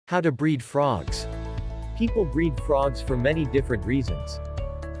How to breed frogs. People breed frogs for many different reasons.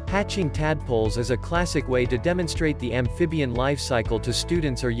 Hatching tadpoles is a classic way to demonstrate the amphibian life cycle to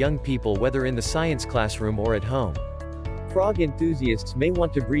students or young people, whether in the science classroom or at home. Frog enthusiasts may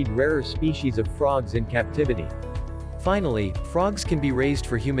want to breed rarer species of frogs in captivity. Finally, frogs can be raised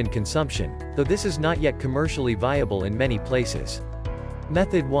for human consumption, though this is not yet commercially viable in many places.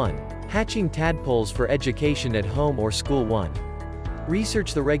 Method 1. Hatching tadpoles for education at home or school. 1.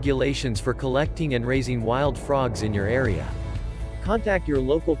 Research the regulations for collecting and raising wild frogs in your area. Contact your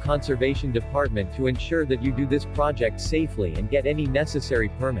local conservation department to ensure that you do this project safely and get any necessary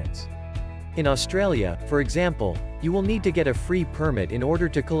permits. In Australia, for example, you will need to get a free permit in order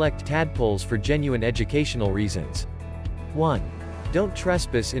to collect tadpoles for genuine educational reasons. 1. Don't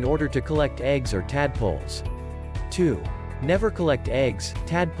trespass in order to collect eggs or tadpoles. 2. Never collect eggs,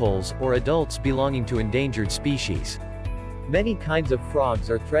 tadpoles, or adults belonging to endangered species. Many kinds of frogs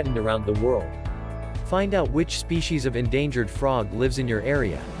are threatened around the world. Find out which species of endangered frog lives in your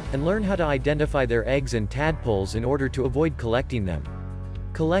area, and learn how to identify their eggs and tadpoles in order to avoid collecting them.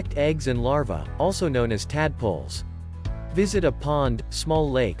 Collect eggs and larvae, also known as tadpoles. Visit a pond, small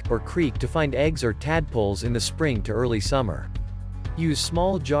lake, or creek to find eggs or tadpoles in the spring to early summer. Use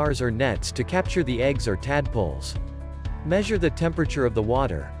small jars or nets to capture the eggs or tadpoles. Measure the temperature of the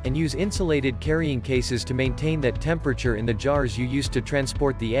water, and use insulated carrying cases to maintain that temperature in the jars you use to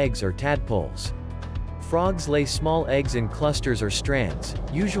transport the eggs or tadpoles. Frogs lay small eggs in clusters or strands,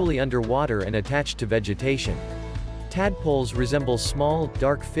 usually underwater and attached to vegetation. Tadpoles resemble small,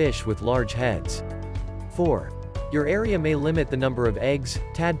 dark fish with large heads. 4. Your area may limit the number of eggs,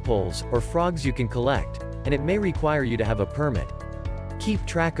 tadpoles, or frogs you can collect, and it may require you to have a permit. Keep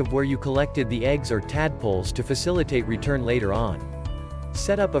track of where you collected the eggs or tadpoles to facilitate return later on.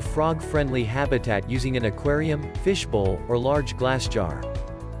 Set up a frog-friendly habitat using an aquarium, fishbowl, or large glass jar.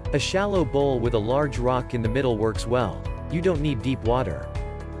 A shallow bowl with a large rock in the middle works well. You don't need deep water.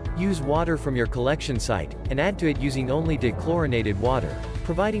 Use water from your collection site, and add to it using only dechlorinated water,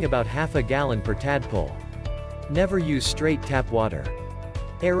 providing about half a gallon per tadpole. Never use straight tap water.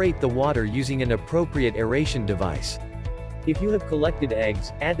 Aerate the water using an appropriate aeration device. If you have collected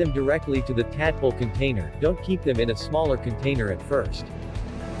eggs, add them directly to the tadpole container, don't keep them in a smaller container at first.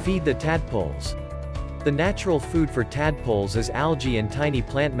 Feed the tadpoles. The natural food for tadpoles is algae and tiny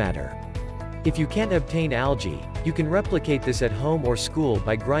plant matter. If you can't obtain algae, you can replicate this at home or school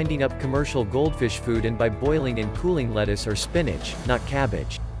by grinding up commercial goldfish food and by boiling and cooling lettuce or spinach, not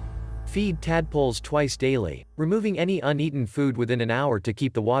cabbage. Feed tadpoles twice daily, removing any uneaten food within an hour to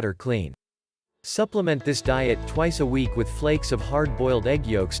keep the water clean. Supplement this diet twice a week with flakes of hard-boiled egg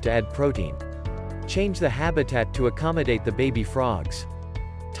yolks to add protein. Change the habitat to accommodate the baby frogs.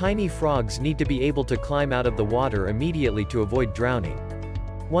 Tiny frogs need to be able to climb out of the water immediately to avoid drowning.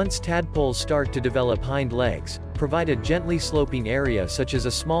 Once tadpoles start to develop hind legs, provide a gently sloping area such as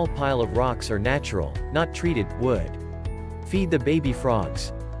a small pile of rocks or natural, not treated, wood. Feed the baby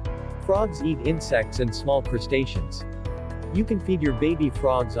frogs. Frogs eat insects and small crustaceans. You can feed your baby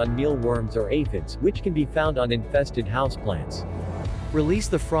frogs on mealworms or aphids, which can be found on infested houseplants. Release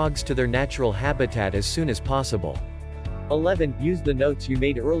the frogs to their natural habitat as soon as possible. 11. Use the notes you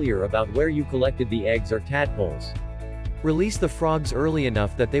made earlier about where you collected the eggs or tadpoles. Release the frogs early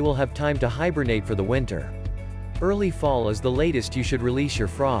enough that they will have time to hibernate for the winter. Early fall is the latest you should release your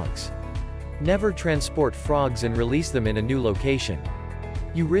frogs. Never transport frogs and release them in a new location.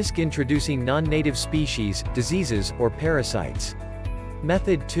 You risk introducing non-native species, diseases, or parasites.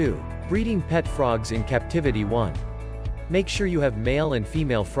 Method 2. Breeding pet frogs in captivity. 1. Make sure you have male and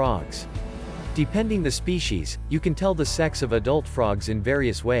female frogs. Depending the species, you can tell the sex of adult frogs in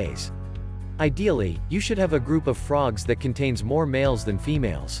various ways. Ideally, you should have a group of frogs that contains more males than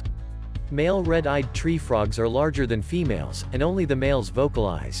females. Male red-eyed tree frogs are larger than females, and only the males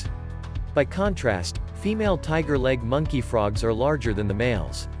vocalize. By contrast, female tiger leg monkey frogs are larger than the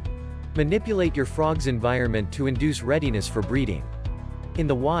males. Manipulate your frog's environment to induce readiness for breeding. In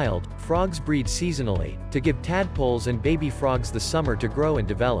the wild, frogs breed seasonally, to give tadpoles and baby frogs the summer to grow and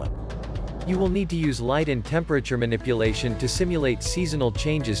develop. You will need to use light and temperature manipulation to simulate seasonal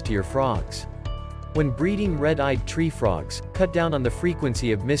changes to your frogs. When breeding red-eyed tree frogs, cut down on the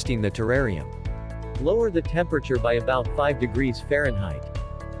frequency of misting the terrarium. Lower the temperature by about 5 degrees Fahrenheit.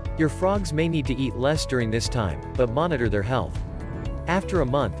 Your frogs may need to eat less during this time, but monitor their health. After a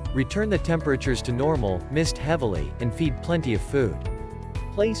month, return the temperatures to normal, mist heavily, and feed plenty of food.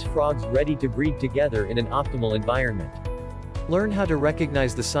 Place frogs ready to breed together in an optimal environment. Learn how to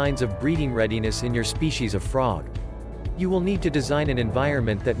recognize the signs of breeding readiness in your species of frog. You will need to design an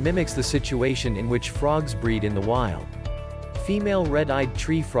environment that mimics the situation in which frogs breed in the wild. Female red-eyed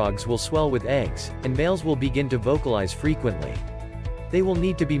tree frogs will swell with eggs, and males will begin to vocalize frequently. They will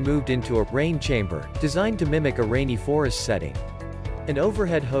need to be moved into a rain chamber, designed to mimic a rainy forest setting. An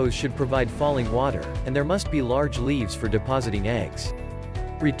overhead hose should provide falling water, and there must be large leaves for depositing eggs.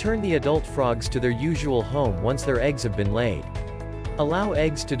 Return the adult frogs to their usual home once their eggs have been laid. Allow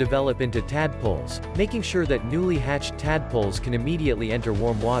eggs to develop into tadpoles, making sure that newly hatched tadpoles can immediately enter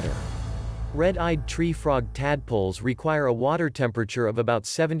warm water. Red-eyed tree frog tadpoles require a water temperature of about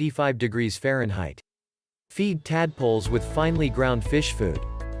 75 degrees Fahrenheit. Feed tadpoles with finely ground fish food.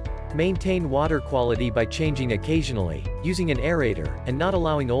 Maintain water quality by changing occasionally, using an aerator, and not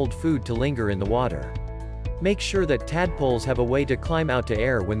allowing old food to linger in the water. Make sure that tadpoles have a way to climb out to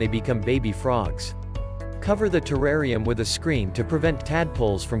air when they become baby frogs. Cover the terrarium with a screen to prevent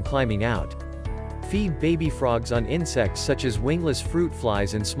tadpoles from climbing out. Feed baby frogs on insects such as wingless fruit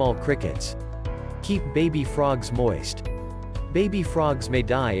flies and small crickets. Keep baby frogs moist. Baby frogs may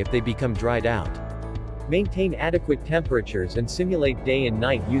die if they become dried out. Maintain adequate temperatures and simulate day and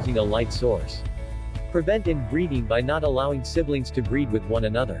night using a light source. Prevent inbreeding by not allowing siblings to breed with one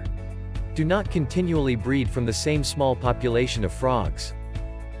another. Do not continually breed from the same small population of frogs.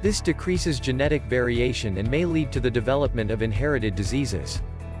 This decreases genetic variation and may lead to the development of inherited diseases.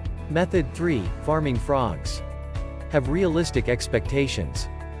 Method 3. Farming frogs. Have realistic expectations.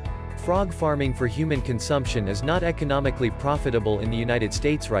 Frog farming for human consumption is not economically profitable in the United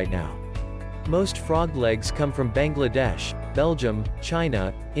States right now. Most frog legs come from Bangladesh, Belgium,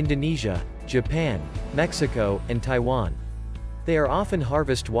 China, Indonesia, Japan, Mexico, and Taiwan. They are often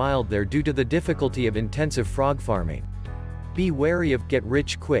harvested wild there due to the difficulty of intensive frog farming. Be wary of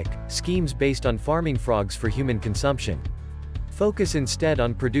get-rich-quick schemes based on farming frogs for human consumption. Focus instead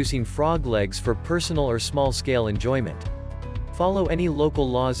on producing frog legs for personal or small-scale enjoyment. Follow any local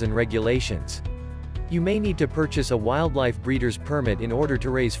laws and regulations. You may need to purchase a wildlife breeder's permit in order to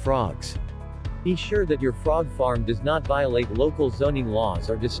raise frogs. Be sure that your frog farm does not violate local zoning laws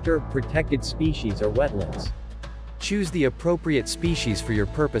or disturb protected species or wetlands. Choose the appropriate species for your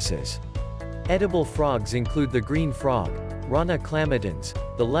purposes. Edible frogs include the green frog, Rana clamidens,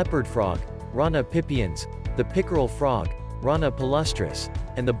 the leopard frog, Rana pipiens, the pickerel frog, Rana palustris,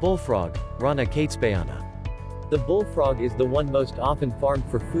 and the bullfrog, Rana catesbayana. The bullfrog is the one most often farmed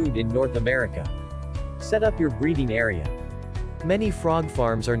for food in North America. Set up your breeding area. Many frog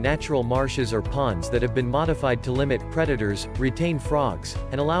farms are natural marshes or ponds that have been modified to limit predators, retain frogs,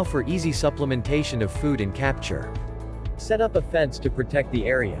 and allow for easy supplementation of food and capture. Set up a fence to protect the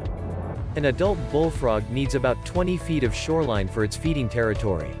area. An adult bullfrog needs about 20 feet of shoreline for its feeding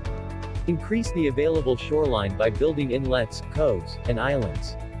territory. Increase the available shoreline by building inlets, coves, and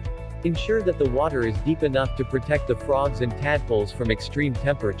islands. Ensure that the water is deep enough to protect the frogs and tadpoles from extreme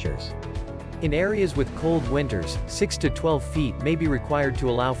temperatures. In areas with cold winters, 6 to 12 feet may be required to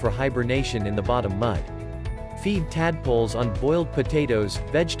allow for hibernation in the bottom mud. Feed tadpoles on boiled potatoes,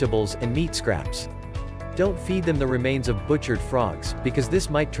 vegetables, and meat scraps. Don't feed them the remains of butchered frogs, because this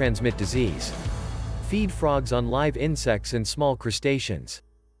might transmit disease. Feed frogs on live insects and small crustaceans.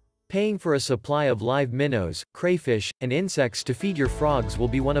 Paying for a supply of live minnows, crayfish, and insects to feed your frogs will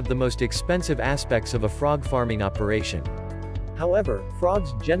be one of the most expensive aspects of a frog farming operation. However,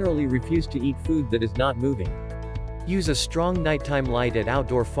 frogs generally refuse to eat food that is not moving. Use a strong nighttime light at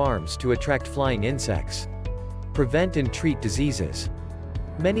outdoor farms to attract flying insects. Prevent and treat diseases.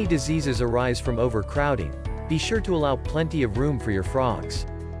 Many diseases arise from overcrowding. Be sure to allow plenty of room for your frogs.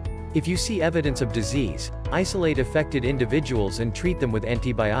 If you see evidence of disease, isolate affected individuals and treat them with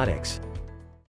antibiotics.